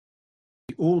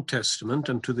Old Testament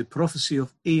and to the prophecy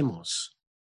of Amos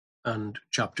and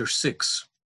chapter 6.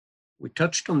 We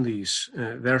touched on these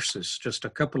verses just a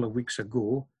couple of weeks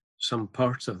ago, some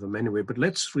parts of them anyway, but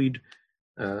let's read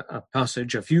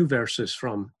a few verses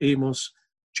from Amos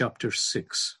chapter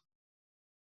 6.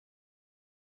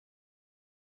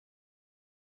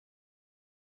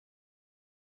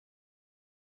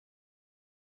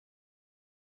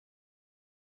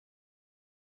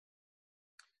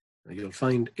 You'll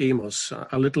find Amos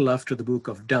a little after the book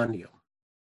of Daniel.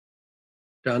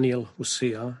 Daniel,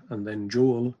 Hosea, and then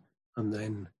Joel, and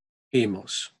then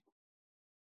Amos.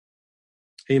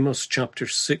 Amos chapter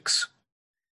 6,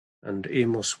 and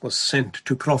Amos was sent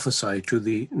to prophesy to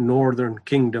the northern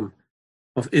kingdom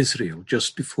of Israel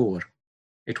just before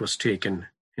it was taken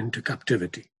into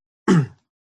captivity.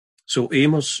 So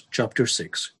Amos chapter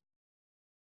 6.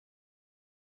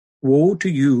 Woe to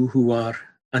you who are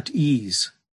at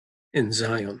ease in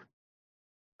Zion,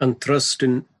 and trust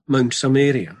in Mount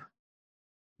Samaria,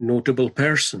 notable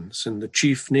persons in the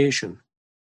chief nation,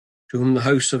 to whom the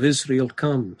house of Israel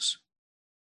comes.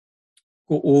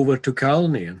 Go over to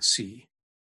Calne and see,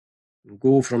 and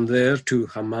go from there to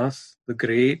Hamath the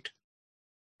Great,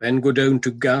 then go down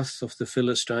to Gath of the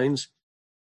Philistines.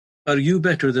 Are you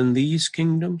better than these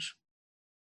kingdoms?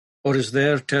 Or is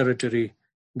their territory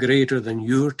greater than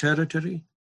your territory?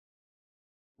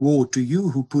 Woe to you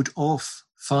who put off,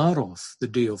 far off, the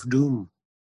day of doom,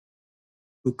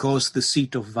 who cause the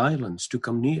seat of violence to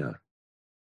come near,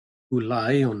 who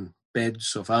lie on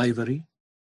beds of ivory,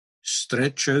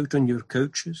 stretch out on your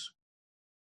couches,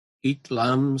 eat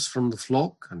lambs from the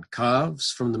flock and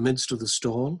calves from the midst of the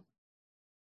stall,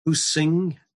 who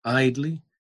sing idly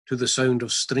to the sound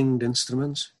of stringed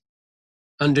instruments,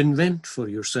 and invent for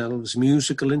yourselves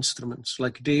musical instruments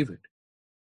like David,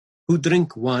 who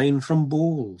drink wine from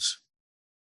bowls,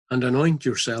 and anoint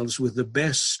yourselves with the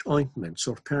best ointments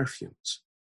or perfumes,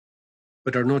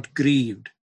 but are not grieved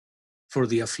for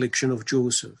the affliction of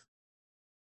Joseph.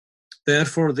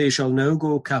 Therefore they shall now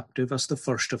go captive as the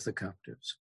first of the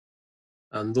captives,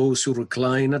 and those who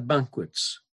recline at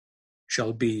banquets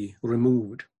shall be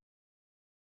removed.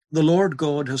 The Lord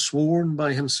God has sworn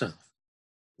by himself.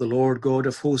 The Lord God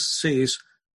of hosts says,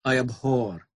 I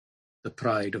abhor the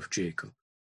pride of Jacob,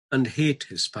 and hate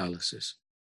his palaces.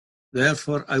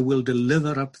 Therefore I will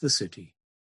deliver up the city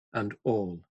and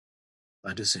all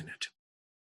that is in it.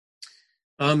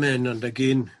 Amen. And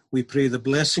again, we pray the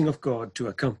blessing of God to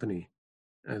accompany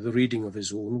the reading of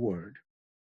his own word.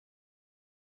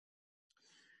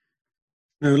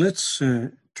 Now let's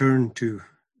turn to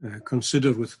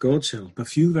consider with God's help a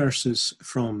few verses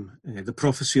from the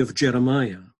prophecy of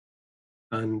Jeremiah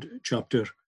and chapter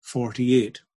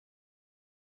 48.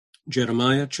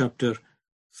 Jeremiah chapter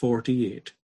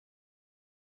 48.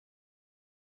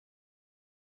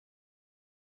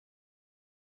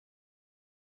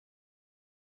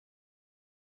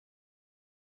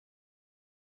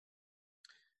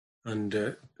 And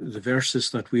the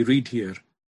verses that we read here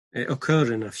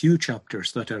occur in a few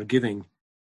chapters that are giving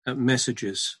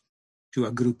messages to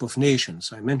a group of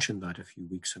nations. I mentioned that a few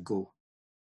weeks ago.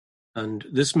 And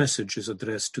this message is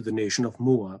addressed to the nation of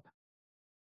Moab.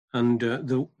 And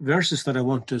the verses that I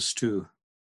want us to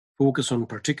focus on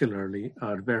particularly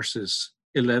are verses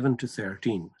 11 to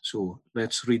 13. So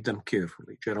let's read them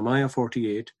carefully. Jeremiah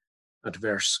 48 at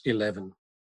verse 11.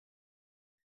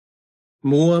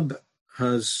 Moab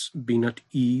has been at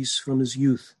ease from his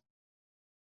youth.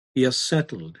 He has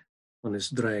settled on his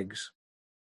dregs,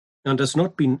 and has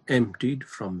not been emptied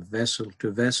from vessel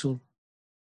to vessel,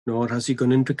 nor has he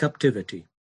gone into captivity.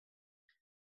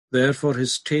 Therefore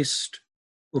his taste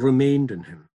remained in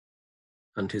him,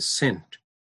 and his scent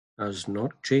has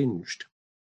not changed.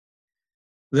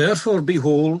 Therefore,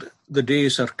 behold, the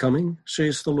days are coming,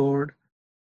 says the Lord,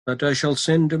 that I shall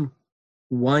send him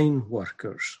wine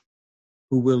workers,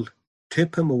 who will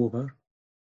tip him over,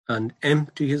 and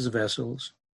empty his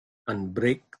vessels, and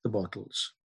break the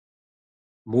bottles.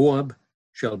 Moab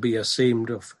shall be ashamed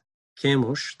of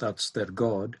Chemosh, that's their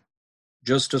God,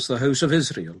 just as the house of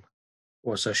Israel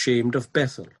was ashamed of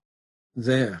Bethel,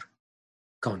 their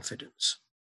confidence.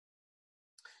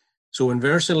 So in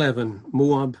verse 11,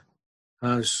 Moab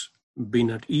has been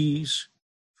at ease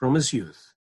from his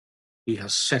youth. He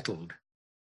has settled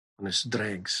on his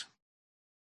dregs.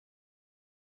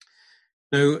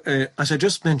 Now, as I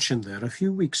just mentioned there, a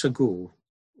few weeks ago,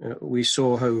 we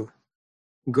saw how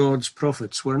God's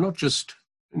prophets were not just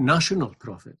national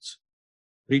prophets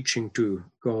preaching to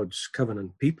God's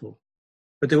covenant people,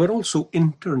 but they were also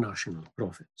international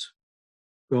prophets.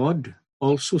 God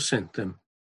also sent them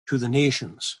to the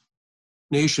nations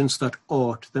that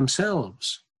ought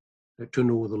themselves to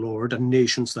know the Lord and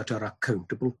nations that are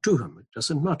accountable to him. It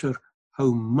doesn't matter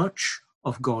how much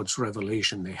of God's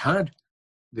revelation they had,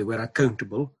 they were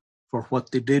accountable for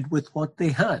what they did with what they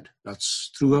had. That's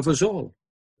true of us all.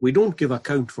 We don't give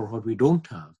account for what we don't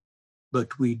have,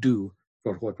 but we do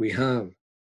for what we have.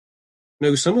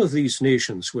 Now, some of these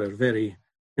nations were very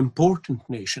important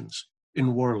nations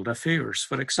in world affairs.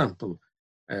 For example,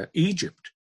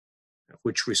 Egypt,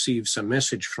 which receives a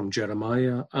message from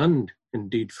Jeremiah and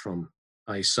indeed from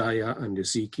Isaiah and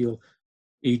Ezekiel.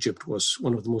 Egypt was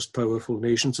one of the most powerful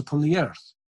nations upon the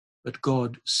earth, but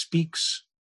God speaks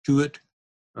to it,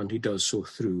 and he does so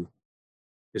through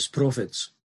his prophets.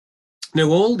 Now,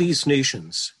 all these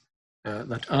nations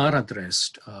that are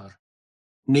addressed are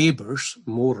neighbors,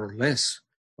 more or less,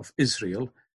 of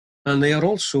Israel, and they are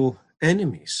also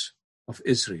enemies of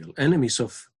Israel, enemies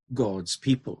of God's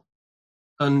people.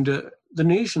 And the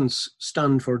nations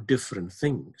stand for different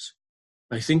things.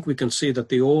 I think we can say that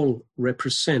they all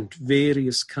represent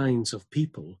various kinds of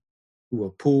people who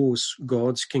oppose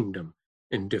God's kingdom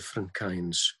in different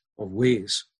kinds of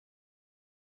ways.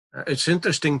 It's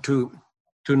interesting to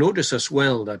notice as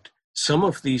well that some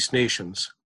of these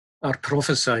nations are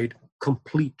prophesied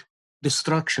complete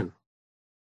destruction.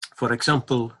 For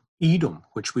example, Edom,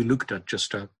 which we looked at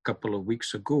just a couple of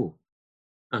weeks ago,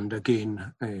 and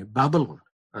again Babylon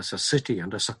as a city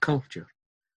and as a culture.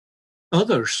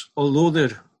 Others, although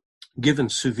they're given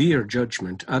severe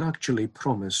judgment, are actually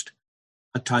promised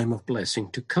a time of blessing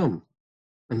to come.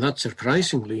 And that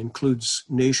surprisingly includes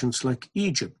nations like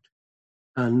Egypt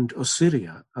and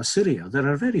Assyria. There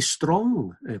are very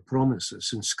strong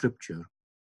promises in Scripture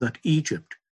that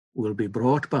Egypt will be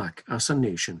brought back as a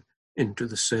nation into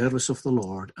the service of the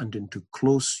Lord and into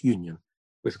close union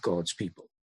with God's people.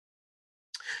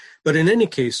 But in any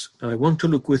case, I want to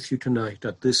look with you tonight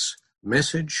at this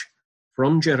message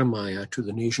from Jeremiah to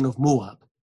the nation of Moab,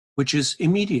 which is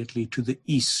immediately to the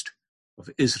east of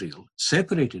Israel,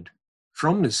 separated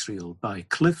from Israel by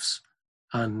cliffs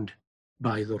and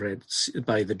by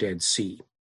the Dead Sea.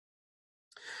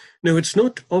 Now, it's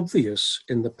not obvious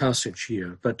in the passage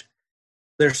here, but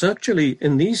there's actually,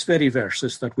 in these very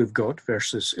verses that we've got,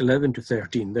 verses 11 to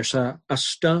 13, there's a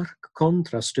stark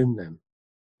contrast in them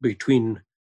between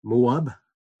Moab,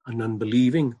 an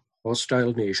unbelieving,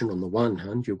 hostile nation on the one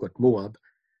hand. You've got Moab,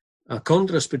 a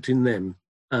contrast between them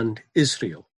and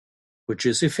Israel, which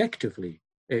is effectively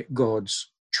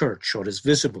God's church, or his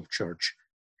visible church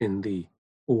in the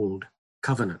Old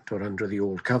Covenant, or under the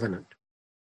Old Covenant.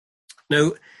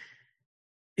 Now,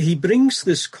 he brings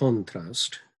this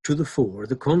contrast to the fore,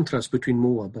 the contrast between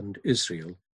Moab and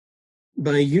Israel,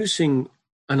 by using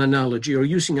an analogy or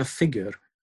using a figure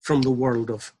from the world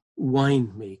of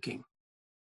winemaking.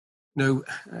 Now,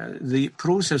 the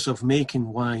process of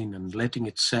making wine and letting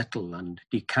it settle and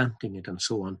decanting it and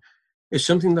so on is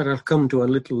something that I'll come to a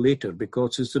little later,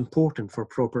 because it's important for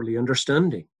properly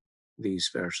understanding these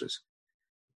verses.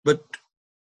 But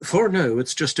for now,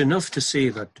 it's just enough to say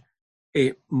that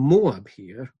Moab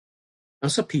here,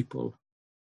 as a people,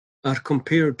 are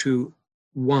compared to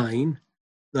wine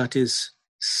that is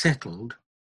settled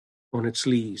on its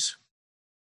lees.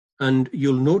 And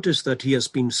you'll notice that he has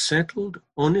been settled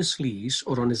on his lees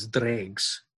or on his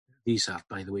dregs. These are,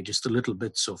 by the way, just the little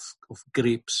bits of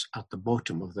grapes at the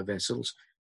bottom of the vessels.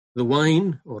 The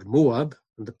wine, or Moab,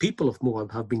 and the people of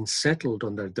Moab have been settled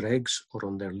on their dregs or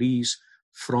on their lees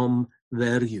from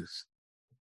their youth.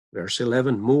 Verse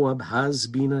 11, Moab has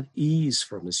been at ease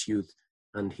from his youth,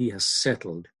 and he has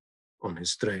settled on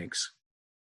his dregs.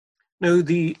 Now,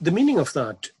 the meaning of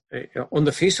that, on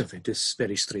the face of it, is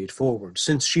very straightforward.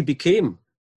 Since she became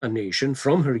a nation,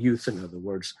 from her youth, in other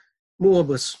words, Moab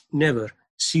was never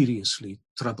seriously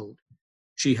troubled.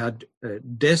 She had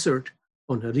desert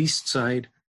on her east side,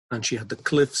 and she had the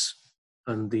cliffs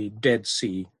and the Dead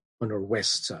Sea on her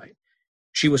west side.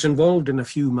 She was involved in a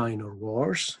few minor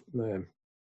wars,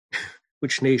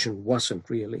 which nation wasn't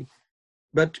really,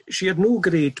 but she had no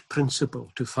great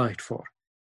principle to fight for.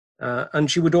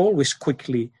 And she would always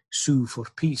quickly sue for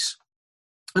peace.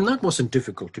 And that wasn't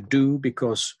difficult to do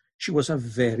because she was a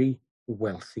very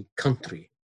wealthy country.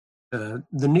 The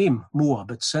name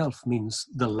Moab itself means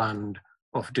the land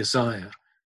of desire.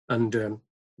 And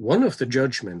one of the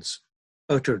judgments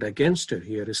uttered against her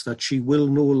here is that she will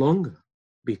no longer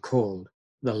be called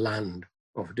the land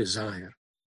of desire.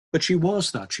 But she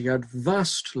was that. She had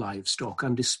vast livestock,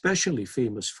 and especially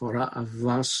famous for a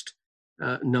vast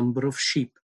number of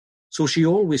sheep. So she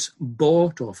always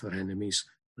bought off her enemies,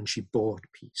 and she bought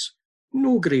peace.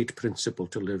 No great principle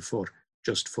to live for,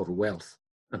 just for wealth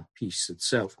and peace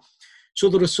itself. So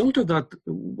the result of that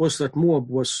was that Moab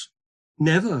was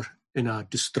never in a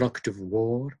destructive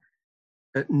war,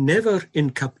 never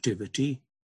in captivity,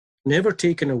 never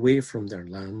taken away from their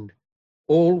land,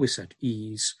 always at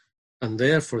ease, and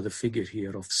therefore the figure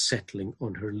here of settling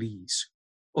on her lees,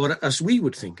 or as we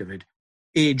would think of it,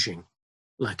 aging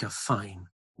like a fine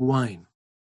wine.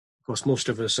 Of course, most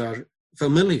of us are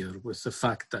familiar with the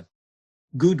fact that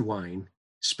good wine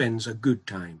spends a good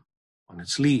time on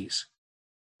its lees.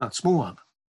 That's Moab.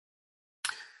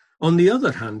 On the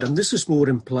other hand, and this is more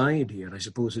implied here, I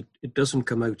suppose it doesn't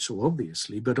come out so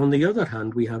obviously, but on the other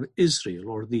hand, we have Israel,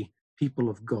 or the people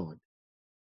of God.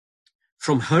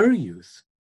 From her youth,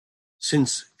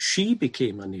 since she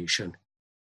became a nation,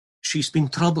 she's been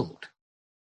troubled.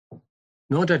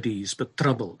 Not at ease, but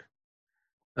troubled.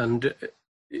 And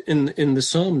in the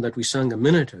psalm that we sang a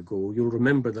minute ago, you'll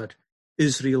remember that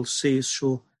Israel says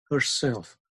so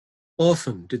herself.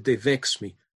 Often did they vex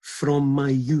me from my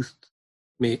youth,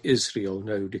 may Israel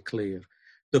now declare.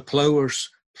 The ploughers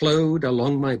ploughed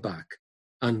along my back,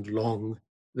 and long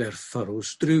their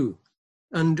furrows drew.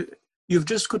 And you've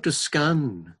just got to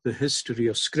scan the history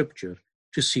of Scripture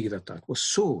to see that that was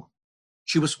so.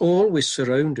 She was always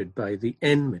surrounded by the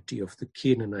enmity of the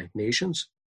Canaanite nations,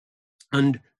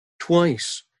 and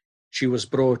twice she was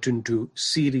brought into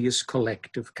serious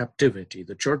collective captivity.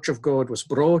 The Church of God was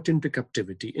brought into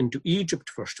captivity, into Egypt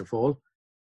first of all,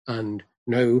 and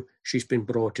now she's been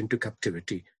brought into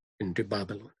captivity into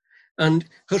Babylon. And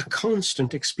her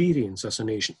constant experience as a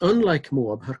nation, unlike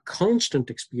Moab, her constant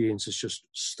experience is just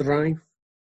strife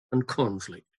and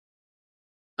conflict.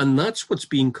 And that's what's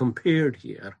being compared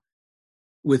here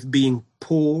with being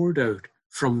poured out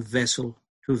from vessel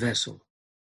to vessel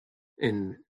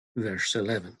in verse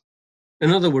 11.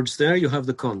 In other words, there you have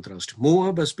the contrast.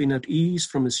 Moab has been at ease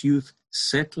from his youth,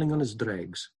 settling on his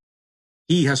dregs.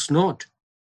 He has not,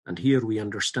 and here we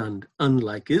understand,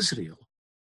 unlike Israel,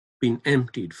 been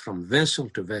emptied from vessel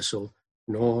to vessel,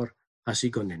 nor has he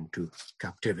gone into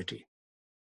captivity.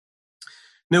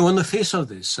 Now, on the face of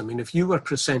this, I mean, if you were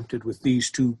presented with these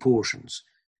two portions,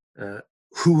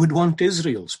 who would want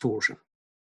Israel's portion?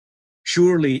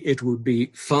 Surely it would be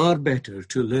far better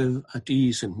to live at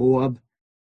ease in Moab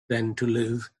than to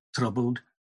live troubled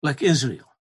like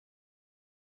Israel.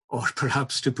 Or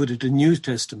perhaps, to put it in New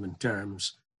Testament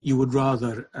terms, you would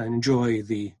rather enjoy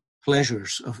the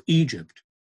pleasures of Egypt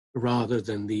rather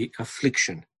than the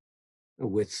affliction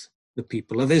with the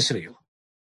people of Israel.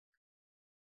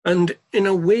 And in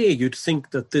a way, you'd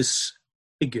think that this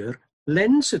figure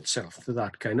lends itself to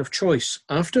that kind of choice.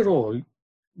 After all,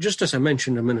 just as I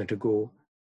mentioned a minute ago,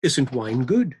 isn't wine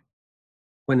good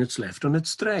when it's left on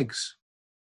its dregs?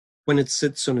 When it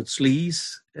sits on its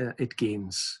lees, it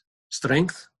gains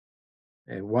strength.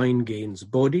 Wine gains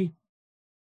body.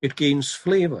 It gains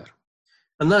flavor.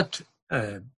 And that,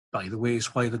 by the way,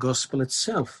 is why the gospel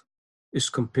itself is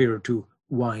compared to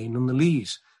wine on the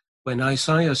lees. When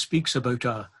Isaiah speaks about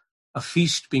a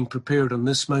feast being prepared on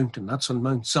this mountain, that's on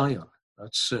Mount Zion.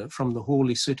 That's from the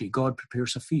holy city. God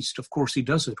prepares a feast. Of course, he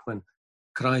does it when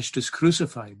Christ is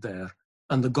crucified there,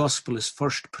 and the gospel is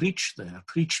first preached there,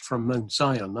 preached from Mount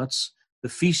Zion. That's the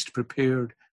feast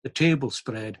prepared, the table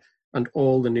spread, and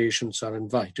all the nations are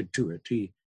invited to it.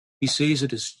 He says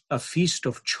it is a feast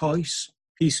of choice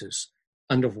pieces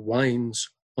and of wines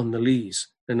on the lees.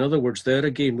 In other words, there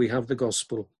again we have the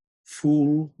gospel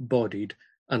full-bodied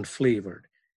and flavored.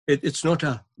 It's not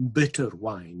a bitter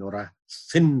wine or a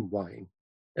thin wine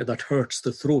that hurts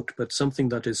the throat, but something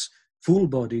that is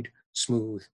full-bodied,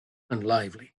 smooth, and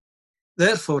lively.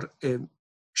 Therefore,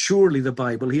 surely the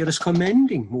Bible here is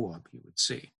commending Moab, you would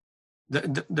say.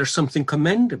 There's something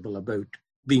commendable about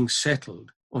being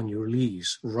settled on your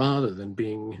lees rather than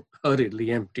being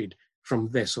hurriedly emptied from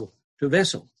vessel to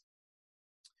vessel.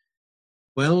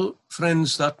 Well,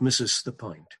 friends, that misses the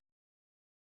point.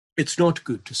 It's not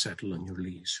good to settle on your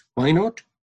lees. Why not?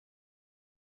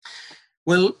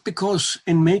 Well, because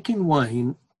in making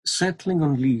wine, settling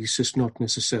on lees is not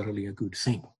necessarily a good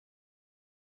thing.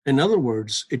 In other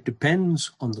words, it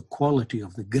depends on the quality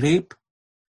of the grape,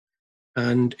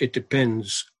 and it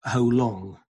depends how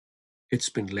long it's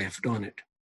been left on it.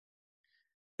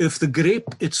 If the grape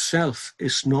itself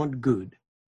is not good,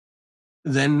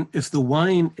 then if the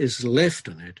wine is left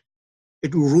on it,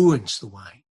 it ruins the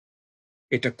wine.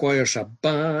 It acquires a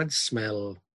bad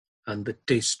smell and the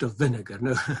taste of vinegar.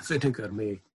 Now, vinegar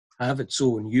may have its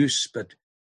own use, but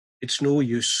it's no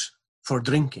use for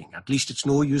drinking. At least it's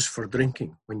no use for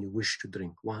drinking when you wish to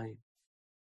drink wine.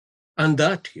 And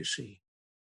that, you see,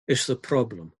 is the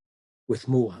problem with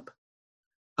Moab.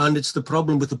 And it's the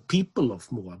problem with the people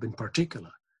of Moab in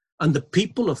particular. And the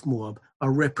people of Moab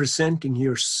are representing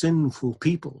here sinful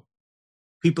people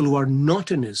people who are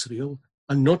not in Israel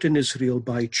and not in Israel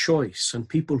by choice, and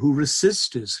people who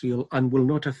resist Israel and will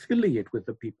not affiliate with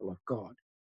the people of God.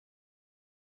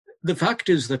 The fact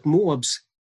is that Moab's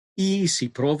easy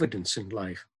providence in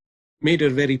life made her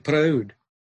very proud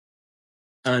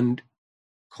and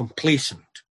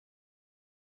complacent.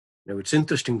 Now, it's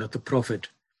interesting that the prophet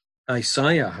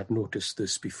Isaiah had noticed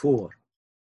this before.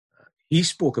 He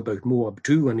spoke about Moab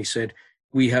too, and he said,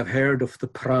 "We have heard of the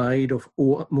pride of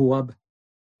Moab.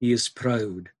 He is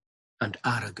proud and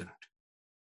arrogant."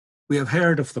 We have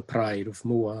heard of the pride of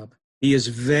Moab. He is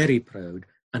very proud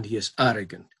and he is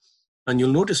arrogant. And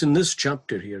you'll notice in this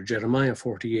chapter here, Jeremiah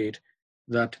 48,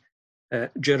 that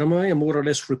Jeremiah more or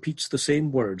less repeats the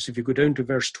same words. If you go down to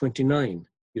verse 29,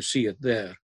 you see it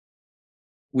there.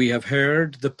 We have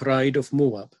heard the pride of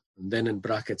Moab, and then in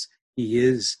brackets, he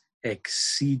is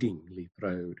exceedingly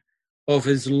proud of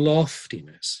his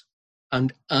loftiness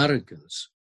and arrogance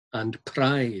and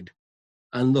pride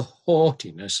and the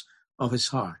haughtiness of his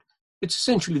heart. It's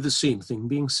essentially the same thing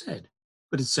being said,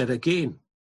 but it's said again,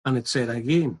 and it's said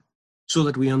again, so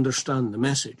that we understand the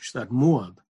message that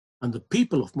Moab and the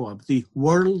people of Moab, the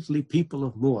worldly people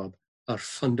of Moab, are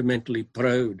fundamentally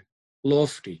proud,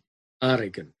 lofty,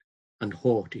 arrogant, and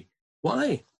haughty.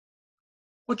 Why?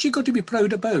 What's she got to be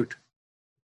proud about?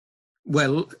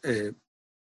 Well,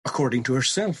 according to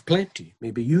herself, plenty.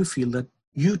 Maybe you feel that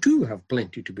you too have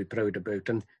plenty to be proud about,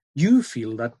 and you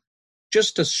feel that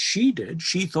just as she did,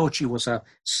 she thought she was a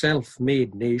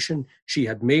self-made nation. She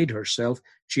had made herself.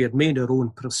 She had made her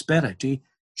own prosperity.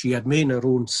 She had made her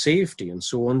own safety and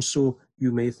so on. So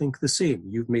you may think the same.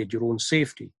 You've made your own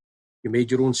safety. You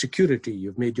made your own security.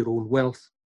 You've made your own wealth.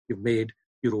 You've made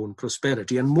your own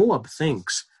prosperity. And Moab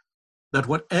thinks that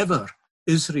whatever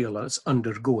Israel is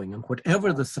undergoing and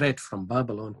whatever the threat from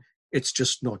Babylon, it's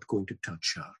just not going to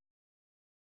touch her.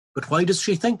 But why does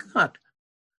she think that?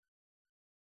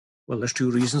 Well, there's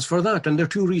two reasons for that, and there are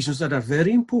two reasons that are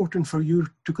very important for you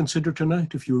to consider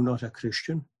tonight if you're not a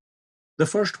Christian. The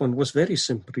first one was very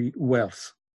simply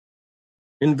wealth.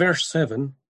 In verse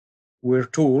 7, we're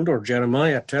told, or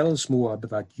Jeremiah tells Moab,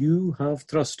 that you have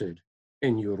trusted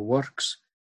in your works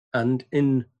and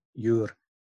in your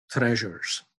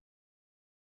treasures.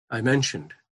 I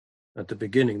mentioned at the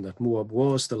beginning that Moab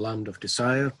was the land of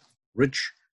desire,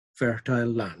 rich,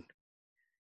 fertile land.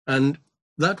 And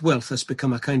that wealth has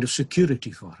become a kind of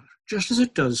security for her, just as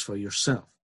it does for yourself.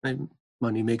 And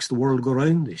money makes the world go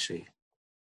round, they say.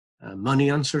 Money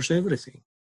answers everything.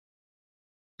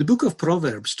 The book of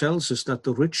Proverbs tells us that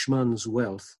the rich man's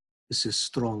wealth is his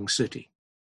strong city.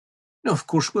 Now, of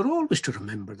course, we're always to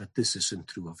remember that this isn't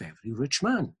true of every rich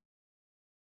man.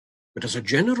 But as a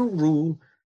general rule,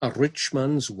 a rich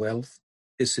man's wealth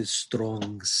is his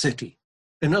strong city.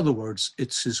 In other words,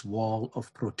 it's his wall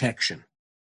of protection.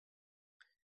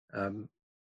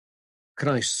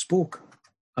 Christ spoke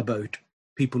about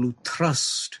people who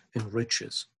trust in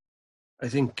riches. I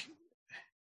think,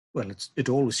 well, it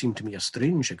always seemed to me a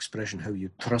strange expression, how you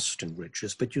trust in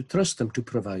riches, but you trust them to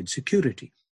provide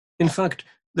security. In fact,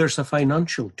 there's a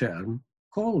financial term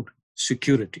called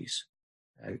securities,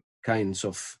 kinds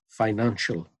of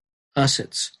financial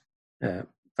assets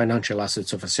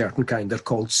of a certain kind. They're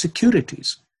called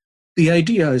securities. The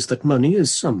idea is that money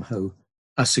is somehow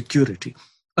a security.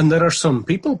 And there are some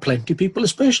people, plenty of people,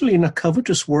 especially in a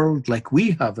covetous world like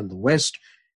we have in the West,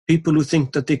 people who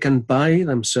think that they can buy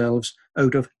themselves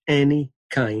out of any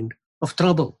kind of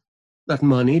trouble, that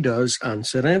money does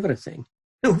answer everything.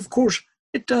 Now, of course,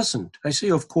 it doesn't. I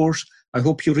say, of course, I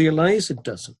hope you realize it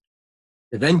doesn't.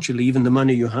 Eventually, even the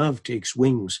money you have takes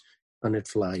wings and it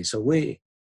flies away.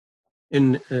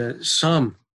 In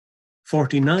Psalm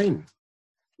 49,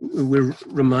 we're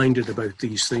reminded about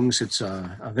these things. It's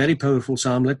a very powerful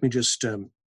psalm. Let me just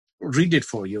read it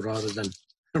for you rather than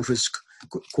risk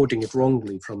quoting it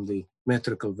wrongly from the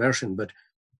metrical version. But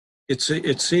it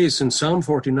says in Psalm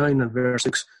 49 and verse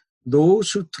 6,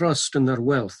 those who trust in their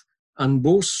wealth and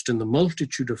boast in the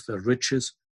multitude of their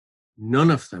riches, none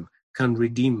of them can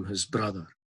redeem his brother,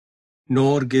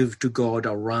 nor give to God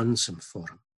a ransom for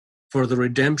him. For the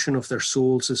redemption of their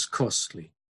souls is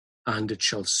costly, and it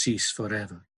shall cease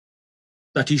forever.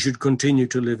 That he should continue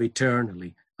to live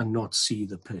eternally and not see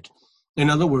the pit. In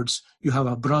other words, you have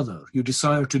a brother, you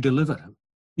desire to deliver him,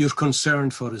 you're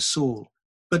concerned for his soul,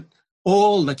 but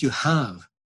all that you have,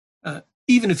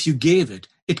 even if you gave it,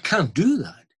 it can't do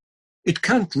that. It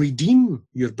can't redeem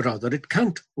your brother, it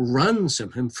can't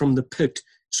ransom him from the pit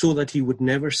so that he would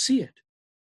never see it.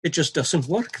 It just doesn't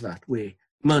work that way.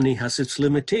 Money has its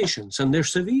limitations, and they're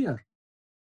severe.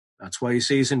 That's why he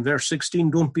says in verse 16,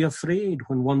 don't be afraid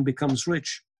when one becomes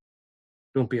rich.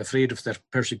 Don't be afraid of their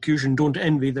persecution. Don't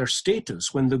envy their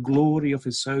status when the glory of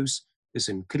his house is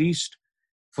increased.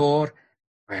 For,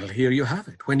 well, here you have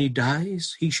it. When he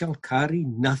dies, he shall carry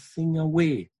nothing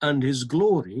away, and his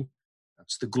glory,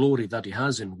 that's the glory that he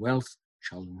has in wealth,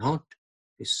 shall not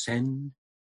descend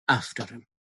after him.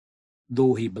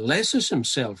 Though he blesses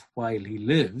himself while he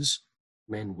lives,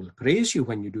 men will praise you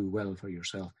when you do well for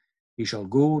yourself. He shall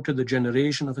go to the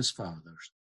generation of his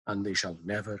fathers, and they shall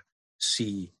never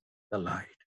see the light.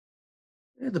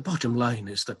 The bottom line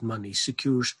is that money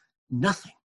secures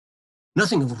nothing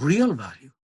of real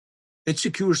value. It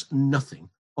secures nothing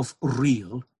of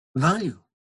real value,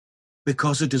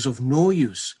 because it is of no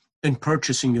use in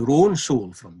purchasing your own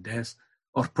soul from death,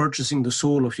 or purchasing the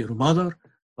soul of your mother,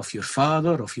 of your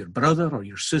father, of your brother, or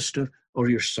your sister, or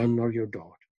your son, or your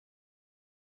daughter.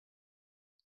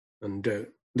 And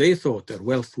they thought their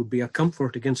wealth would be a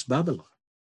comfort against Babylon,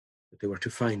 but they were to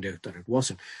find out that it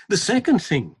wasn't. The second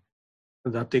thing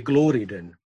that they gloried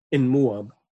in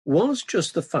Moab was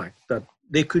just the fact that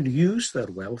they could use their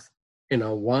wealth in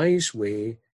a wise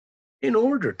way in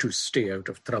order to stay out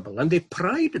of trouble. And they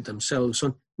prided themselves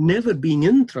on never being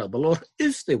in trouble, or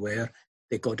if they were,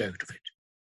 they got out of it.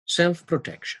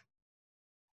 Self-protection.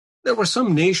 There were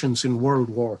some nations in World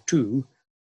War II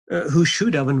who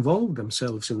should have involved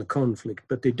themselves in the conflict,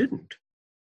 but they didn't.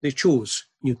 They chose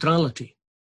neutrality.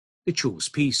 They chose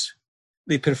peace.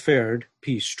 They preferred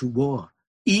peace to war,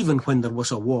 even when there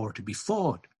was a war to be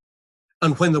fought.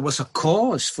 And when there was a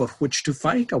cause for which to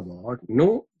fight a war,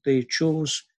 no, they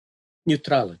chose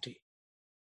neutrality.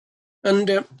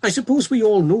 And I suppose we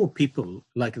all know people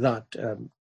like that,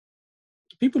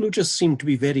 people who just seem to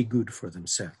be very good for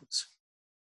themselves.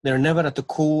 They're never at the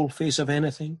coal face of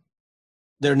anything.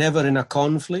 They're never in a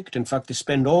conflict. In fact, they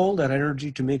spend all their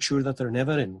energy to make sure that they're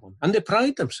never in one. And they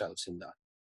pride themselves in that.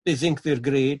 They think they're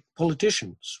great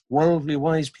politicians, worldly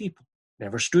wise people,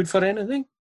 never stood for anything,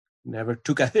 never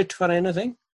took a hit for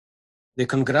anything. They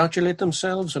congratulate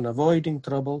themselves on avoiding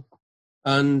trouble,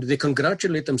 and they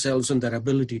congratulate themselves on their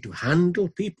ability to handle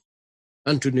people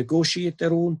and to negotiate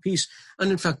their own peace.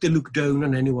 And in fact, they look down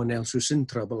on anyone else who's in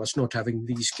trouble as not having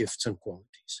these gifts and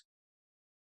qualities.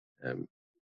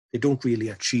 They don't really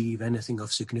achieve anything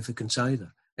of significance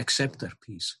either, except their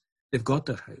peace. They've got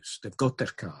their house, they've got their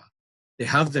car, they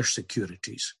have their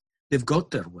securities, they've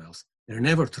got their wealth, they're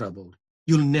never troubled.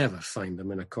 You'll never find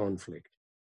them in a conflict.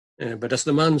 But as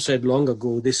the man said long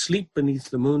ago, they sleep beneath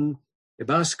the moon, they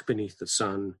bask beneath the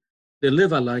sun, they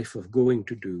live a life of going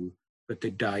to do, but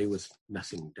they die with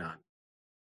nothing done.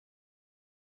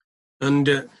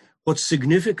 And what's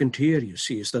significant here, you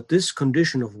see, is that this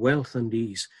condition of wealth and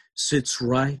ease sits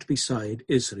right beside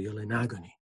Israel in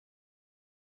agony.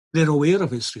 They're aware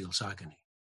of Israel's agony,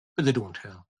 but they don't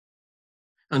help.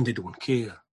 And they don't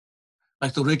care.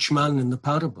 Like the rich man in the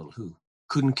parable who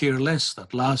couldn't care less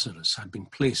that Lazarus had been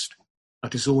placed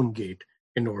at his own gate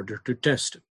in order to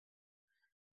test him.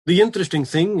 The interesting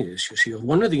thing is, you see, or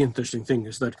one of the interesting things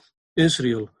is that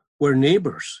Israel were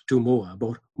neighbors to Moab,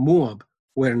 or Moab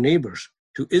were neighbors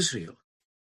to Israel.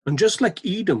 And just like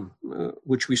Edom,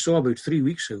 which we saw about 3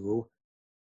 weeks ago,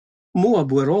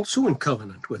 Moab were also in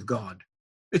covenant with God.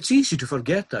 It's easy to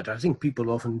forget that. I think people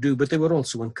often do, but they were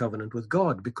also in covenant with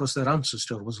God because their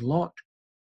ancestor was Lot.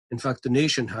 In fact, the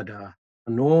nation had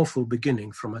an awful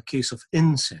beginning from a case of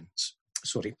incest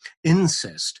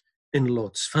in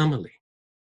Lot's family.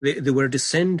 They were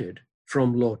descended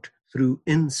from Lot through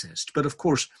incest. But of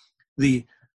course, the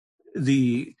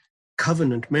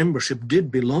covenant membership did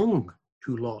belong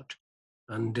to Lot,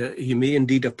 and he may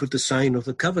indeed have put the sign of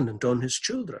the covenant on his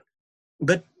children.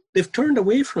 But they've turned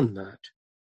away from that,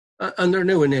 and they're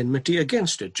now in enmity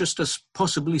against it, just as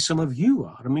possibly some of you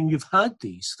are. I mean, you've had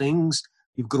these things,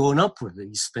 you've grown up with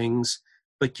these things,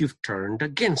 but you've turned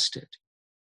against it.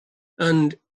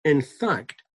 And in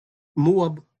fact,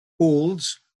 Moab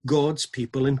holds God's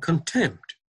people in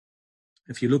contempt.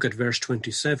 If you look at verse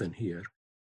 27 here,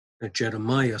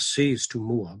 Jeremiah says to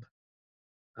Moab,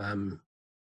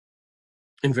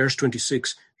 in verse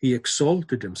 26, he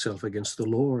exalted himself against the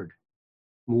Lord.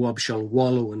 Moab shall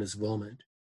wallow in his vomit,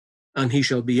 and he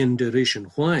shall be in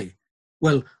derision. Why?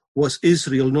 Well, was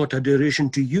Israel not a derision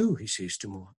to you, he says to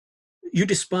Moab. You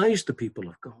despised the people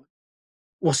of God.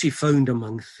 Was he found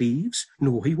among thieves?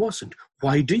 No, he wasn't.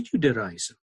 Why did you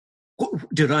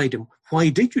deride him? Why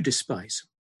did you despise him?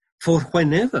 For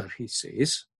whenever, he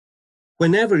says,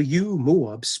 whenever you,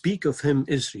 Moab, speak of him,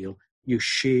 Israel, you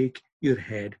shake your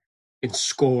head in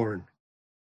scorn.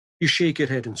 You shake your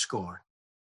head in scorn.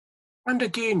 And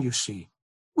again, you see,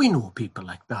 we know people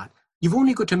like that. You've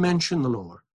only got to mention the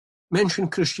Lord, mention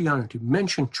Christianity,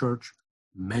 mention church,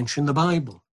 mention the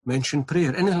Bible, mention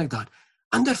prayer, anything like that,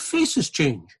 and their faces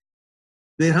change.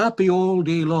 They're happy all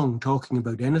day long talking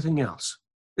about anything else,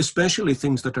 especially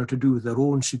things that are to do with their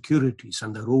own securities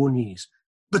and their own ease.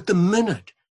 But the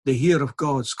minute they hear of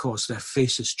God's cause, their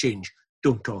faces change.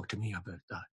 Don't talk to me about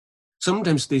that.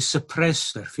 Sometimes they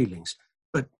suppress their feelings,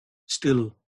 but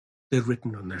still they're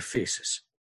written on their faces.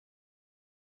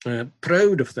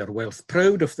 Proud of their wealth,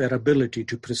 proud of their ability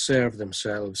to preserve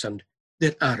themselves, and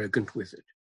they're arrogant with it.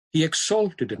 He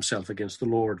exalted himself against the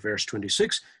Lord, verse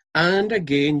 26, and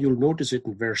again you'll notice it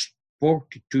in verse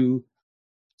 42,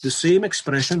 the same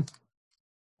expression,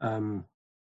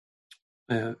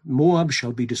 Moab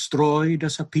shall be destroyed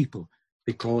as a people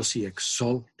because he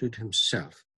exalted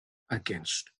himself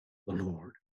against the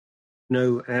Lord.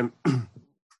 Now,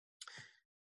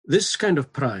 this kind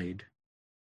of pride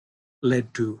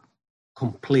led to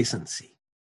complacency.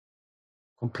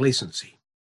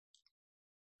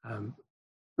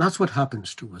 That's what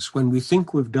happens to us when we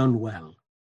think we've done well.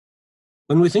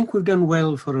 When we think we've done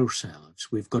well for ourselves,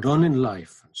 we've got on in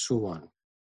life and so on,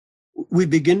 we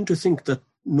begin to think that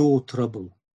no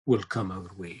trouble will come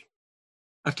our way.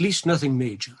 At least nothing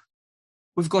major.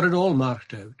 We've got it all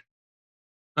marked out.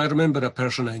 I remember a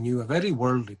person I knew, a very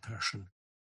worldly person,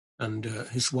 and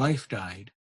his wife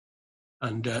died.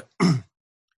 And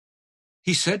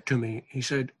he said to me, he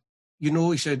said,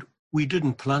 we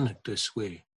didn't plan it this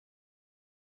way.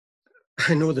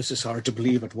 I know this is hard to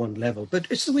believe at one level, but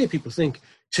it's the way people think. He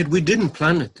said, we didn't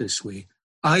plan it this way.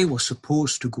 I was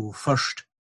supposed to go first,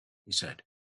 he said.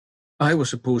 I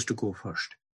was supposed to go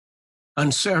first.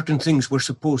 And certain things were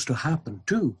supposed to happen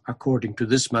too, according to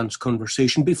this man's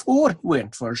conversation, before he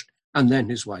went first and then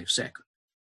his wife second.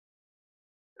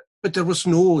 But there was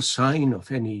no sign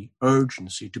of any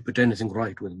urgency to put anything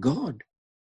right with God.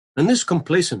 And this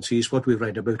complacency is what we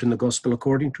read about in the Gospel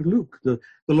according to Luke. The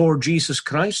Lord Jesus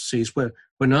Christ says, well,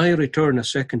 when I return a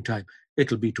second time,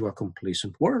 it'll be to a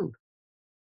complacent world.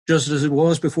 Just as it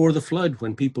was before the flood,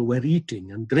 when people were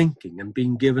eating and drinking and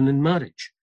being given in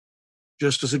marriage.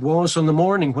 Just as it was on the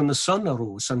morning when the sun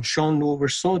arose and shone over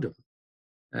Sodom,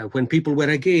 when people were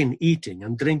again eating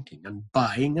and drinking and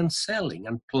buying and selling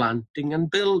and planting and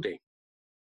building.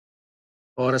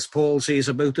 Or as Paul says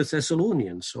about the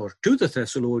Thessalonians, or to the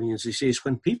Thessalonians, he says,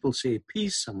 when people say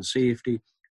peace and safety,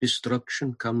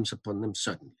 destruction comes upon them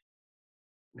suddenly.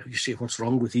 Now you say, what's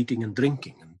wrong with eating and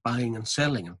drinking and buying and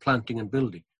selling and planting and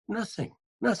building? Nothing.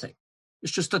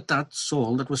 It's just that that's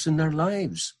all that was in their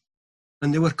lives.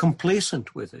 And they were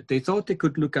complacent with it. They thought they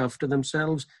could look after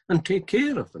themselves and take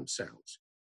care of themselves.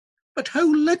 But how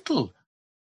little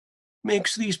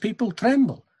makes these people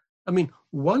tremble. I mean,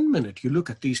 one minute you look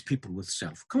at these people with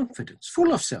self-confidence,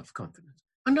 full of self-confidence,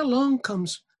 and along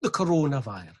comes the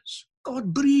coronavirus.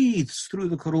 God breathes through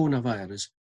the coronavirus,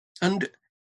 and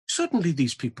suddenly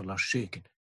these people are shaken.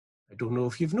 I don't know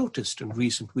if you've noticed in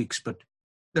recent weeks, but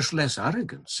there's less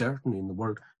arrogance, certainly, in the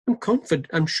world.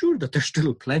 I'm sure that there's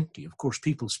still plenty. Of course,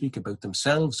 people speak about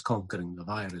themselves conquering the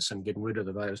virus and getting rid of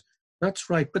the virus. That's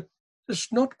right, but there's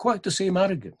not quite the same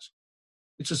arrogance.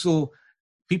 It's as though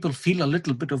people feel a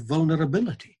little bit of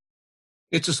vulnerability.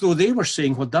 It's as though they were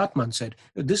saying what that man said.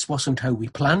 This wasn't how we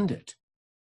planned it.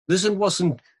 This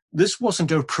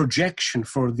wasn't our projection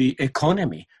for the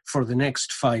economy for the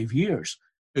next 5 years.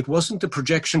 It wasn't the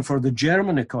projection for the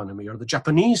German economy or the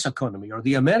Japanese economy or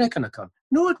the American economy.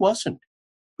 No, it wasn't,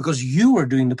 because you were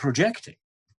doing the projecting.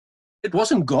 It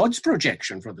wasn't God's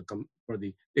projection for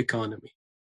the economy.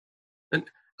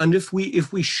 And if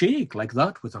we shake like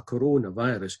that with a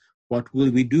coronavirus, what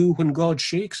will we do when God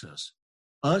shakes us?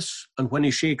 Us, and when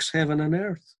he shakes heaven and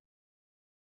earth?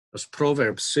 As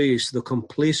Proverbs says, the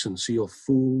complacency of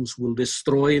fools will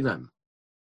destroy them.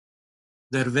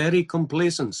 Their very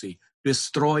complacency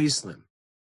destroys them,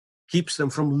 keeps them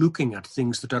from looking at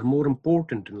things that are more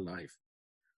important in life.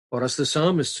 Or as the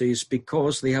psalmist says,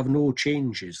 because they have no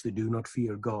changes, they do not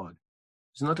fear God.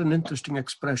 Isn't that an interesting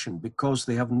expression? Because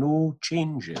they have no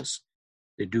changes,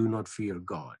 they do not fear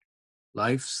God.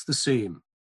 Life's the same,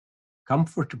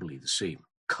 comfortably the same,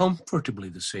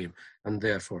 and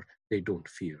therefore they don't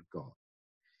fear God.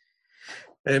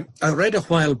 I read a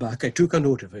while back, I took a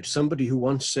note of it, somebody who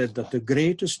once said that the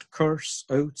greatest curse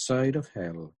outside of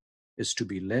hell is to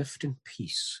be left in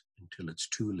peace until it's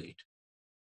too late.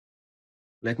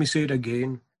 Let me say it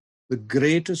again. The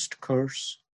greatest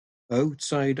curse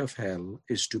outside of hell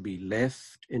is to be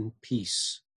left in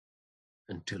peace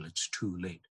until it's too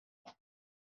late.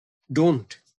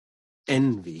 Don't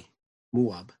envy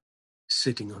Moab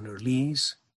sitting on her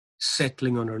lees,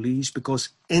 settling on her lees, because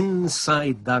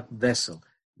inside that vessel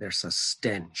there's a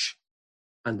stench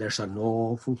and there's an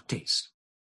awful taste.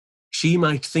 She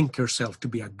might think herself to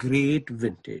be a great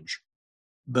vintage,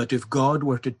 but if God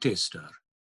were to taste her,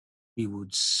 he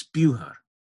would spew her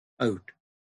out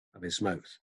of his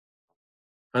mouth.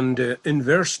 And in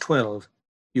verse 12,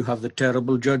 you have the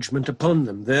terrible judgment upon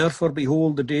them. Therefore,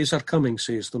 behold, the days are coming,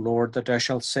 says the Lord, that I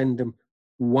shall send them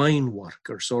wine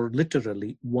workers, or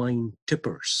literally wine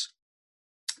tippers.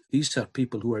 These are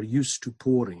people who are used to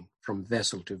pouring from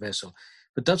vessel to vessel.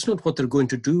 But that's not what they're going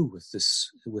to do with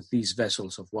these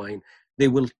vessels of wine. They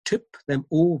will tip them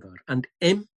over and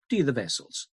empty the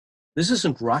vessels. This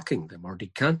isn't racking them or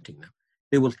decanting them.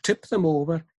 They will tip them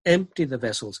over, empty the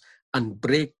vessels, and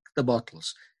break the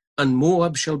bottles. And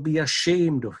Moab shall be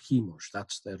ashamed of Chemosh,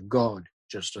 that's their God,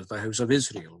 just as the house of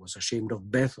Israel was ashamed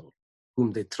of Bethel,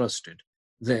 whom they trusted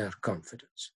their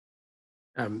confidence.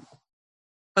 And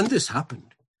this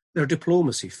happened. Their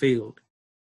diplomacy failed.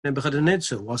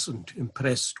 Nebuchadnezzar wasn't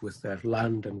impressed with their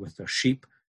land and with their sheep.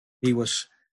 He was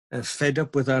fed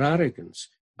up with their arrogance.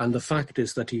 And the fact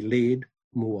is that he laid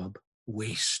Moab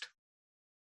waste.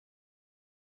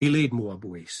 He laid Moab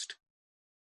waste.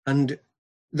 And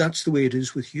that's the way it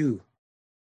is with you.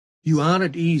 You are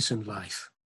at ease in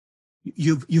life.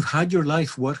 You've had your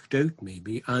life worked out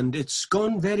maybe, and it's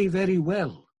gone very, very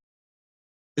well.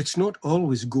 It's not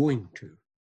always going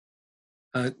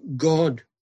to. God,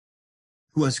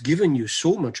 who has given you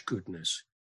so much goodness,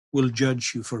 will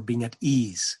judge you for being at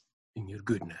ease in your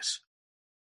goodness.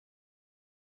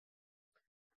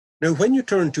 Now, when you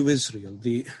turn to Israel,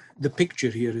 the picture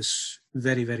here is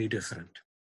very, very different.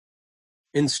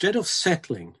 Instead of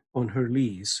settling on her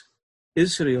lees,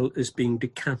 Israel is being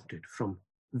decanted from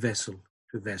vessel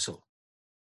to vessel.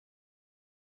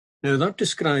 Now, that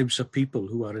describes a people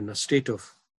who are in a state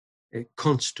of a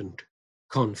constant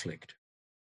conflict.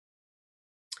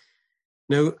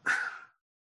 Now,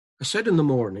 I said in the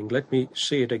morning, let me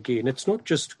say it again, it's not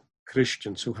just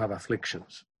Christians who have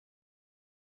afflictions.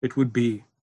 It would be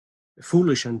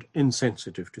foolish and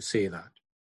insensitive to say that.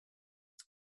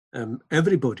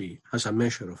 Everybody has a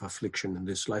measure of affliction in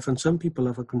this life, and some people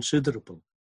have a considerable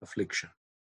affliction.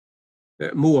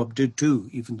 Moab did too,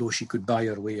 even though she could buy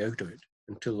her way out of it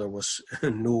until there was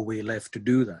no way left to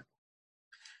do that.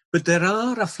 But there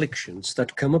are afflictions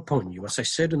that come upon you, as I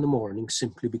said in the morning,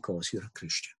 simply because you're a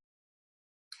Christian.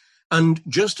 And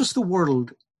just as the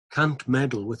world can't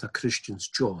meddle with a Christian's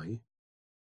joy,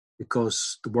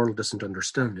 because the world doesn't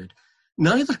understand it,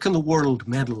 neither can the world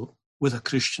meddle with a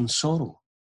Christian's sorrow,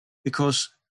 because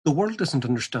the world doesn't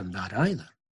understand that either.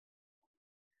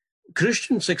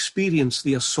 Christians experience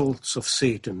the assaults of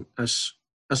Satan as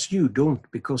you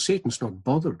don't, because Satan's not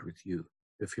bothered with you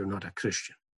if you're not a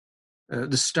Christian.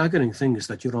 The staggering thing is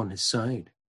that you're on his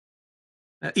side.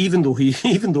 Even though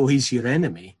he's your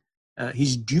enemy,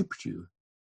 he's duped you,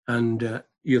 and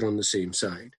you're on the same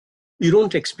side. You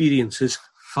don't experience his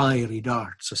fiery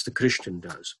darts as the Christian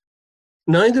does.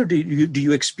 Neither do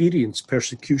you experience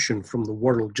persecution from the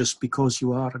world just because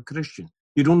you are a Christian.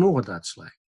 You don't know what that's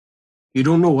like. You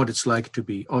don't know what it's like to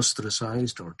be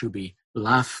ostracized or to be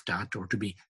laughed at or to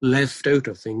be left out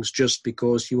of things just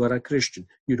because you are a Christian.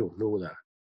 You don't know that.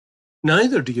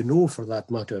 Neither do you know, for that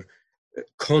matter,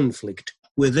 conflict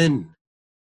within.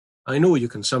 I know you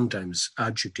can sometimes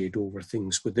agitate over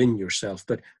things within yourself,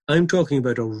 but I'm talking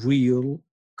about a real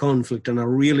conflict, and a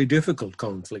really difficult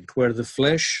conflict, where the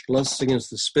flesh lusts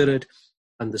against the spirit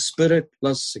and the spirit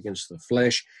lusts against the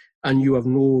flesh, and you have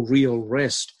no real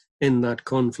rest in that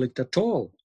conflict at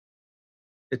all.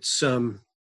 It's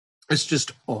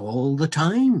just all the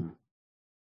time.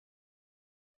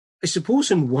 I suppose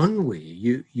in one way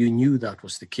you knew that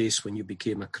was the case when you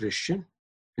became a Christian,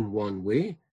 in one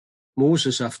way.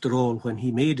 Moses, after all, when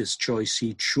he made his choice,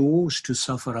 he chose to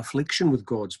suffer affliction with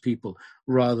God's people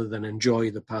rather than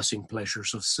enjoy the passing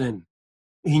pleasures of sin.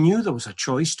 He knew there was a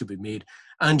choice to be made,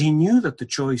 and he knew that the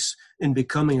choice in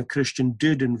becoming a Christian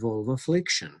did involve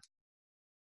affliction.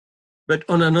 But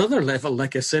on another level,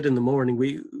 like I said in the morning,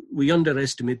 we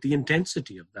underestimate the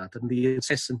intensity of that and the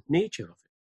incessant nature of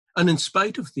it. And in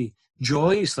spite of the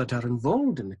joys that are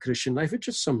involved in the Christian life, it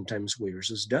just sometimes wears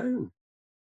us down.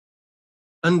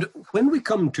 And when we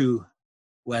come to,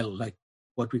 well, like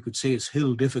what we could say is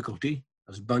hill difficulty,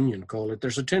 as Bunyan called it,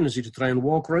 there's a tendency to try and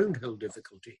walk around hill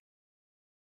difficulty.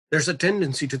 There's a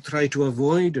tendency to try to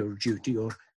avoid our duty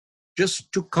or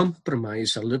just to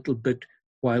compromise a little bit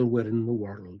while we're in the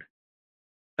world.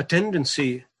 A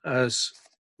tendency, as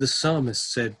the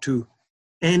psalmist said, to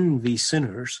envy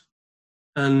sinners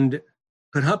and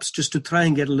perhaps just to try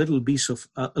and get a little piece of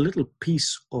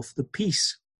the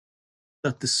peace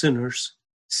that the sinners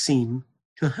seem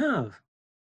to have.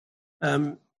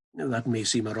 That may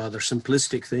seem a rather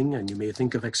simplistic thing, and you may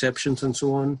think of exceptions and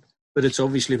so on. but it's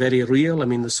obviously very real. I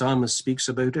mean, the psalmist speaks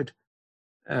about it.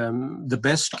 The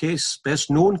best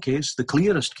known case, the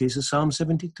clearest case is Psalm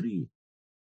 73.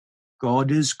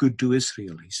 God is good to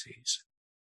Israel, he says.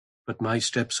 But my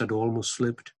steps had almost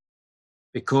slipped,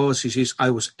 because, he says,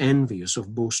 I was envious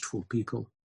of boastful people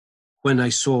when I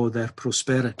saw their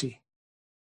prosperity.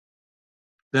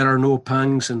 There are no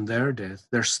pangs in their death.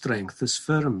 Their strength is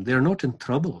firm. They are not in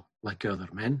trouble like other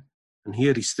men. And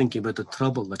here he's thinking about the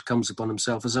trouble that comes upon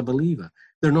himself as a believer.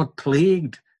 They're not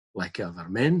plagued like other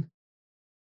men.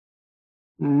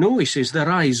 No, he says, their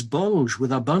eyes bulge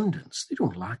with abundance. They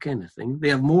don't lack anything. They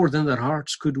have more than their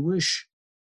hearts could wish.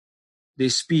 They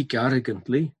speak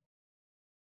arrogantly.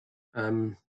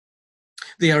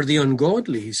 They are the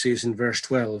ungodly, he says in verse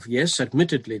 12. Yes,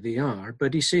 admittedly they are,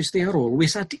 but he says they are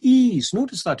always at ease.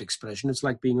 Notice that expression. It's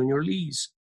like being on your lees.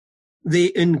 They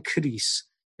increase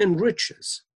in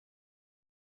riches.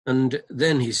 And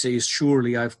then he says,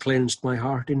 surely I've cleansed my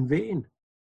heart in vain.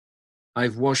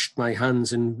 I've washed my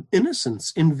hands in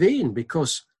innocence in vain,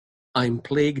 because I'm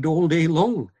plagued all day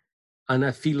long and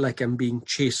I feel like I'm being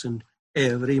chastened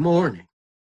every morning.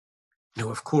 Now,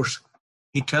 of course,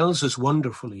 he tells us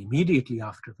wonderfully immediately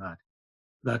after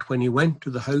that when he went to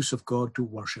the house of God to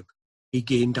worship, he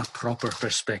gained a proper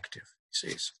perspective, he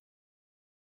says.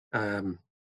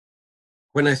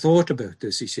 When I thought about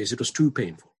this, he says, it was too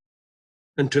painful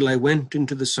until I went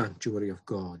into the sanctuary of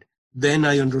God. Then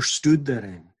I understood their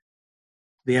end.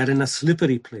 They are in a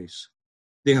slippery place.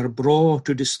 They are brought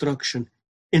to destruction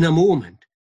in a moment,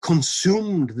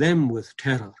 consumed them with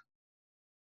terror.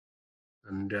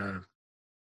 And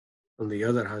on the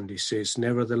other hand, he says,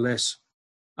 nevertheless,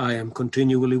 I am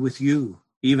continually with you,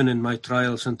 even in my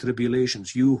trials and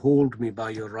tribulations. You hold me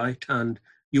by your right hand.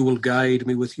 You will guide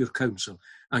me with your counsel,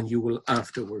 and you will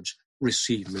afterwards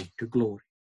receive me to glory.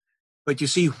 But you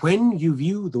see, when you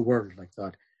view the world like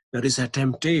that, there is a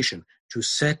temptation to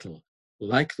settle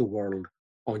like the world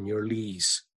on your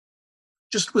lees.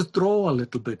 Just withdraw a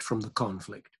little bit from the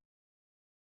conflict.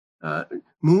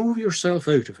 Move yourself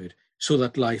out of it so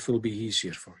that life will be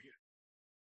easier for you.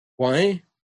 Why?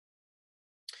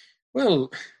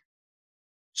 Well,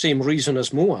 same reason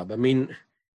as Moab. I mean,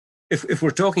 if we're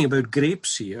talking about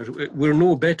grapes here, we're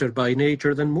no better by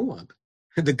nature than Moab.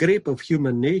 The grape of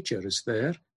human nature is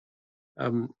there,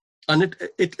 and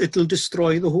it'll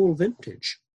destroy the whole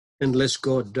vintage unless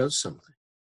God does something,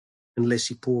 unless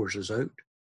he pours us out.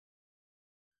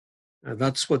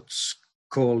 That's what's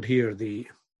called here the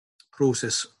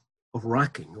process of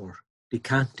racking or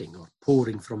decanting or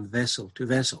pouring from vessel to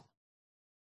vessel.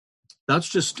 That's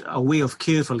just a way of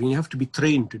carefully, and you have to be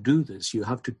trained to do this. You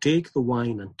have to take the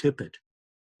wine and tip it.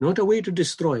 Not a way to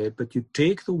destroy it, but you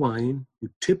take the wine, you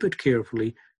tip it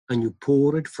carefully, and you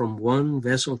pour it from one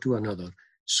vessel to another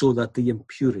so that the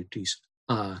impurities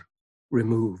are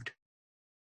removed.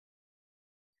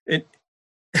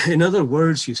 In other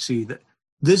words, you see that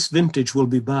this vintage will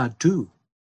be bad too,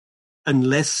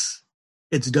 unless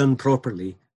it's done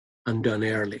properly and done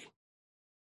early.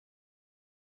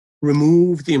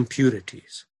 Remove the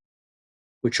impurities,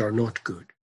 which are not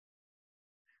good.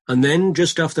 And then,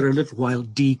 just after a little while,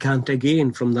 decant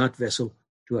again from that vessel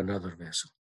to another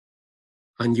vessel.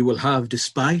 And you will have,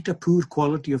 despite a poor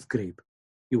quality of grape,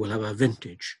 you will have a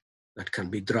vintage that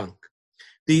can be drunk.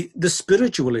 The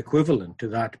spiritual equivalent to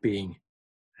that being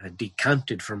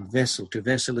decanted from vessel to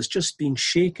vessel is just being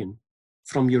shaken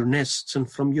from your nests and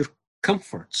from your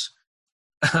comforts.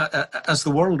 As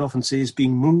the world often says,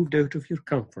 being moved out of your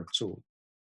comfort zone.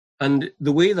 And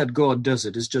the way that God does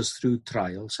it is just through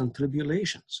trials and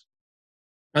tribulations.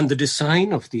 And the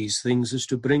design of these things is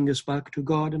to bring us back to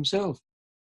God himself.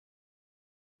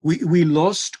 We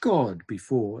lost God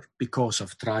before because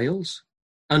of trials,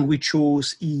 and we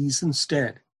chose ease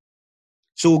instead.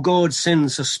 So God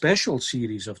sends a special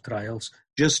series of trials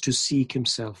just to seek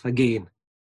himself again.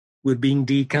 We're being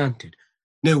decanted.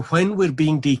 Now, when we're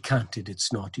being decanted,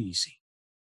 it's not easy.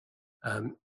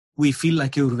 We feel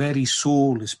like our very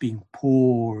soul is being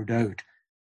poured out,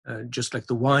 just like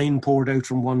the wine poured out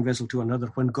from one vessel to another.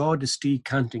 When God is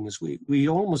decanting us, we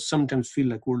almost sometimes feel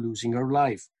like we're losing our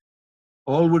life.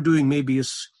 All we're doing maybe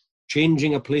is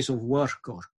changing a place of work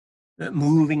or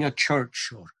moving a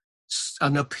church or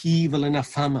an upheaval in a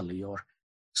family or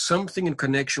something in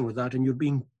connection with that, and you're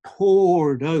being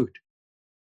poured out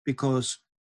because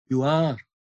you are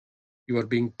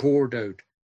being poured out.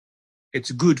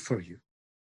 It's good for you.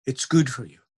 It's good for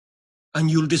you. And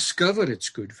you'll discover it's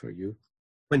good for you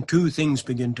when two things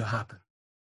begin to happen.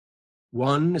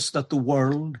 One is that the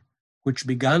world, which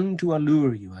began to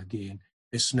allure you again,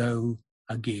 is now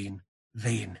again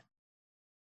vain.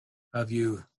 Have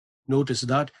you Notice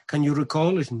that. Can you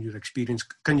recall it in your experience?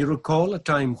 Can you recall a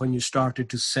time when you started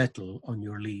to settle on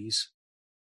your lees?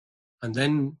 And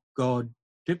then God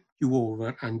tipped you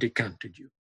over and decanted you.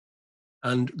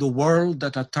 And the world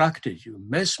that attracted you,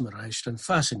 mesmerized and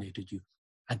fascinated you,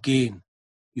 again,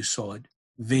 you saw it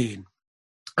vain.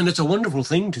 And it's a wonderful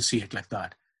thing to see it like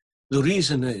that. The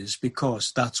reason is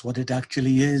because that's what it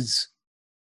actually is.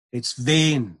 It's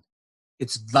vain.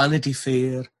 It's Vanity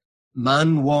Fair.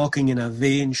 Man walking in a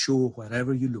vain show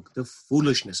wherever you look. The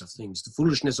foolishness of things, the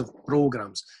foolishness of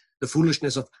programs, the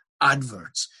foolishness of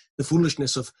adverts, the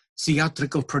foolishness of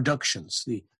theatrical productions,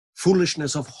 the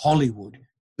foolishness of Hollywood,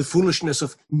 the foolishness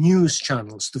of news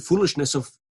channels, the foolishness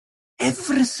of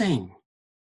everything.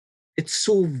 It's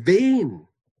so vain.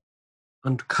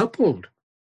 And coupled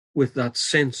with that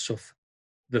sense of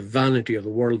the vanity of the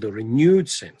world, the renewed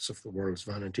sense of the world's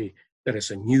vanity, there is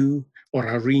a new or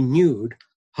a renewed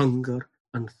hunger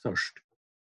and thirst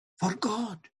for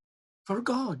God, for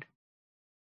God.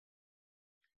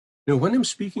 Now, when I'm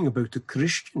speaking about the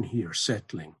Christian here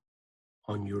settling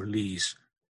on your lees,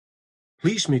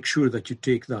 please make sure that you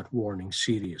take that warning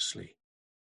seriously.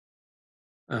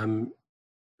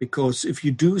 Because if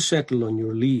you do settle on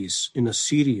your lees in a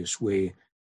serious way,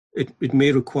 it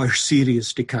may require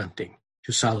serious decanting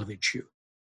to salvage you.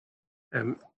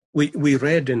 We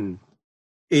read in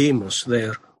Amos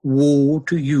there, woe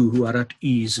to you who are at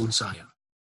ease in Zion.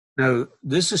 Now,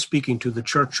 this is speaking to the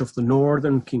church of the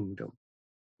northern kingdom,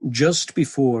 just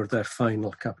before their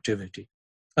final captivity.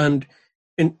 And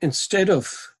instead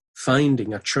of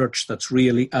finding a church that's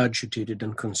really agitated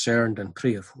and concerned and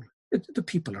prayerful, the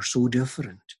people are so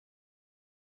different.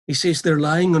 He says they're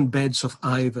lying on beds of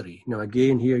ivory. Now,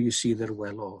 again, here you see they're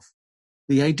well off.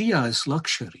 The idea is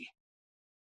luxury.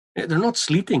 They're not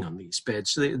sleeping on these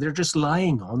beds. They're just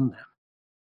lying on them.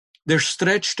 They're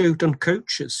stretched out on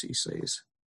couches, he says.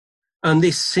 And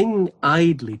they sing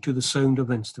idly to the sound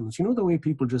of instruments. You know the way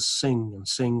people just sing and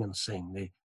sing and sing.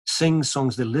 They sing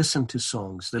songs, they listen to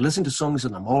songs. They listen to songs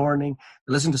in the morning,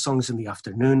 they listen to songs in the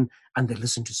afternoon, and they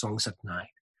listen to songs at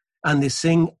night. And they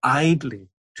sing idly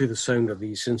to the sound of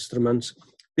these instruments.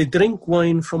 They drink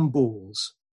wine from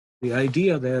bowls. The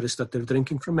idea there is that they're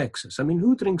drinking from excess. I mean,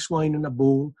 who drinks wine in a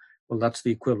bowl? Well, that's the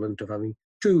equivalent of having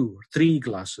 2 or 3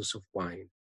 glasses of wine,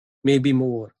 maybe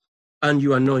more, and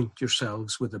you anoint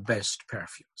yourselves with the best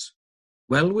perfumes.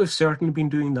 Well, we've certainly been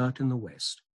doing that in the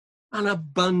West. An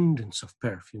abundance of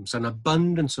perfumes, an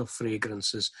abundance of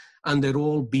fragrances, and they're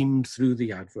all beamed through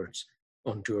the adverts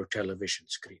onto our television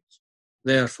screens.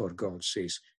 Therefore, God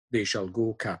says, they shall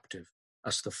go captive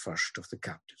as the first of the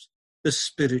captives. The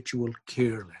spiritual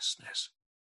carelessness.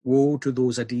 Woe to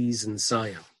those at ease in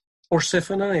Zion. Or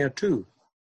Zephaniah too.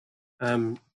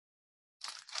 Let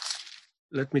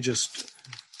me just...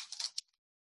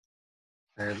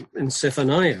 in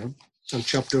Zephaniah, in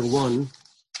chapter 1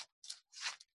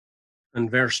 and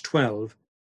verse 12,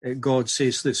 God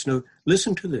says this. Now,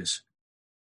 listen to this.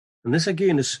 And this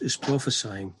again is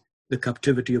prophesying the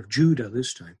captivity of Judah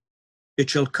this time. It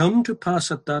shall come to pass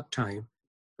at that time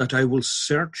that I will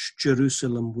search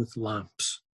Jerusalem with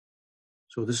lamps.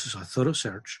 So this is a thorough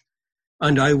search.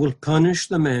 And I will punish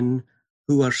the men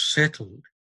who are settled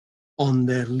on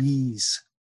their lees.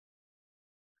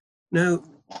 Now,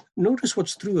 notice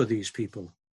what's true of these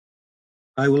people.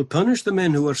 I will punish the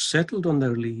men who are settled on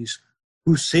their lees,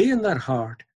 who say in their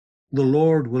heart, the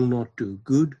Lord will not do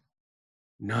good,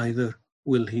 neither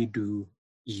will he do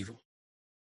evil.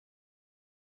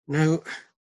 Now,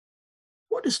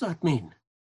 what does that mean?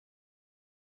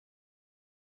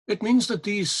 It means that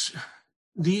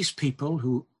these people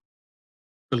who,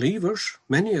 believers,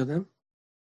 many of them,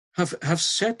 have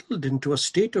settled into a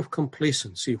state of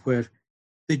complacency where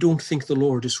they don't think the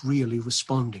Lord is really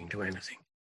responding to anything.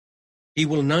 He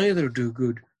will neither do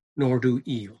good nor do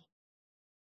evil.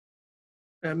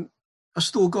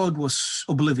 As though God was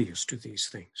oblivious to these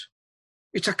things.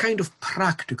 It's a kind of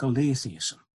practical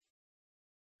atheism.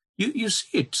 You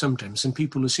see it sometimes in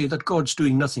people who say that God's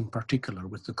doing nothing particular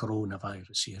with the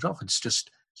coronavirus here. Oh, it's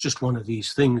just one of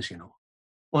these things, you know.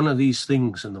 One of these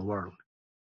things in the world.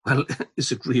 Well,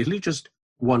 is it really just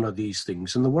one of these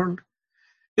things in the world?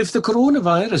 If the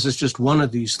coronavirus is just one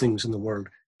of these things in the world,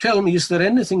 tell me, is there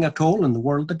anything at all in the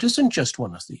world that isn't just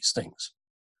one of these things?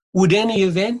 Would any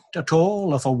event at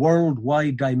all of a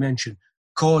worldwide dimension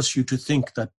cause you to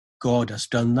think that God has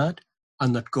done that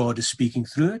and that God is speaking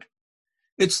through it?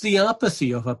 It's the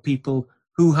apathy of a people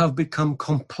who have become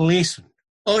complacent,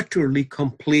 utterly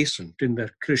complacent in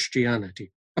their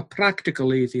Christianity, a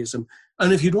practical atheism.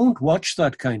 And if you don't watch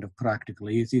that kind of practical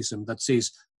atheism that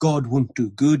says God won't do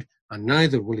good and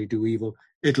neither will he do evil,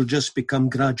 it'll just become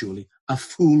gradually a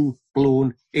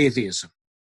full-blown atheism.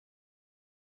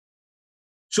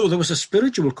 So there was a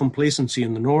spiritual complacency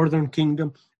in the northern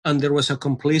kingdom, and there was a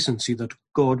complacency that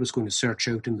God was going to search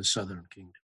out in the southern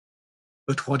kingdom.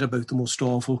 But what about the most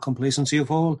awful complacency of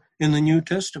all in the New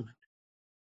Testament?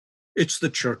 It's the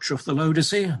church of the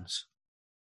Laodiceans.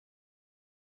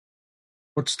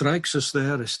 What strikes us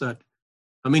there is that,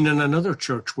 in another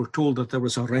church we're told that there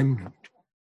was a remnant.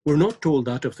 We're not told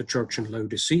that of the church in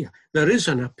Laodicea. There is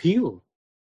an appeal.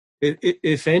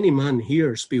 If any man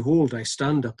hears, behold, I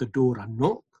stand at the door and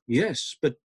knock. Yes,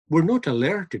 but we're not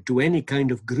alerted to any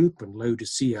kind of group in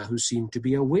Laodicea who seem to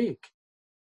be awake.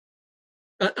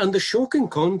 And the shocking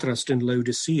contrast in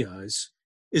Laodicea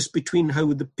is between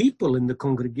how the people in the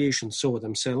congregation saw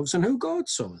themselves and how God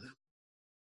saw them.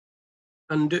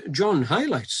 And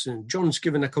John's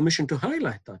given a commission to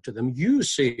highlight that to them. You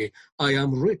say, I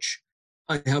am rich,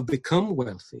 I have become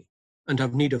wealthy, and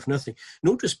have need of nothing.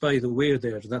 Notice, by the way,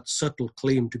 there, that subtle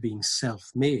claim to being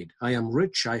self-made. I am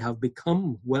rich, I have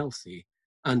become wealthy,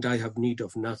 and I have need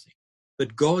of nothing.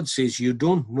 But God says, you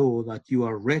don't know that you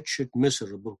are wretched,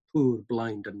 miserable, poor,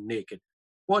 blind, and naked.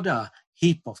 What a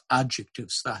heap of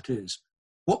adjectives that is.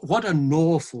 What an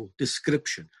awful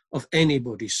description of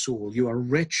anybody's soul. You are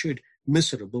wretched,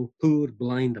 miserable, poor,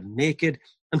 blind, and naked.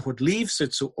 And what leaves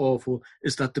it so awful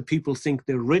is that the people think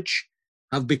they're rich,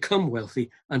 have become wealthy,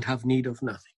 and have need of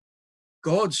nothing.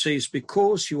 God says,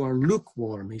 because you are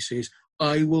lukewarm, he says,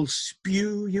 I will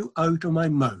spew you out of my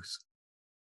mouth.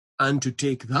 And to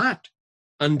take that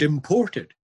and import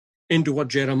it into what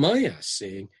Jeremiah is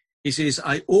saying, he says,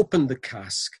 I open the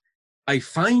cask, I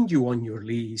find you on your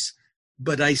lees,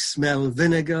 but I smell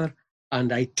vinegar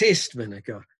and I taste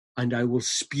vinegar, and I will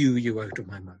spew you out of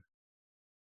my mouth.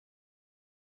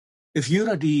 If you're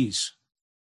at ease,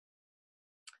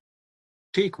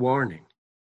 take warning.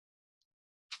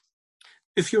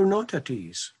 If you're not at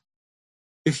ease,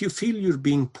 if you feel you're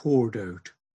being poured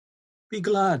out, be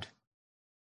glad.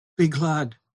 Be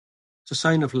glad. It's a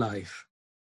sign of life.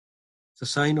 It's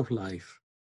a sign of life.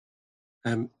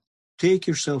 Take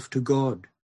yourself to God.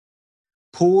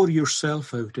 Pour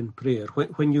yourself out in prayer.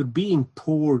 When you're being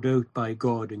poured out by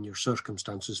God in your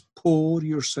circumstances, pour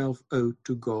yourself out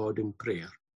to God in prayer.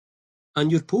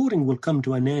 And your pouring will come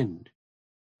to an end.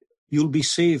 You'll be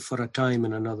saved for a time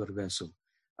in another vessel.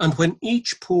 And when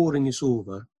each pouring is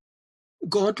over,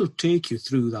 God will take you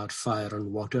through that fire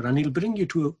and water, and he'll bring you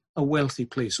to a wealthy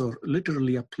place, or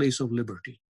literally a place of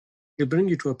liberty. He'll bring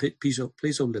you to a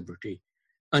place of liberty,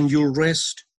 and you'll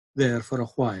rest there for a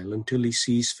while until he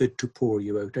sees fit to pour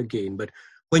you out again. But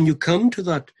when you come to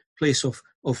that place of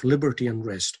liberty and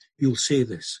rest, you'll say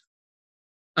this,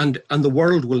 and the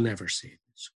world will never say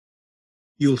this.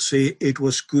 You'll say, it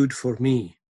was good for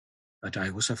me that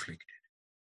I was afflicted.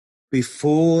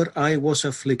 Before I was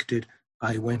afflicted,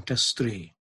 I went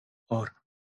astray, or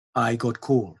I got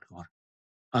cold, or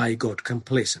I got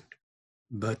complacent.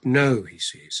 But now, he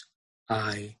says,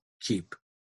 I keep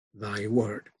thy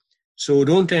word. So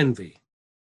don't envy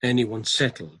anyone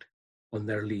settled on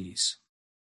their lees,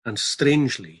 and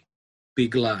strangely be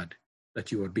glad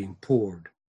that you are being poured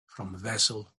from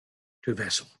vessel to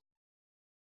vessel.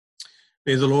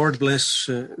 May the Lord bless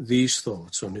these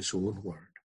thoughts on his own word.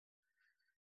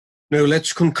 Now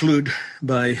let's conclude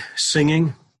by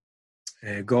singing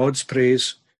God's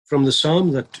praise from the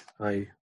psalm that I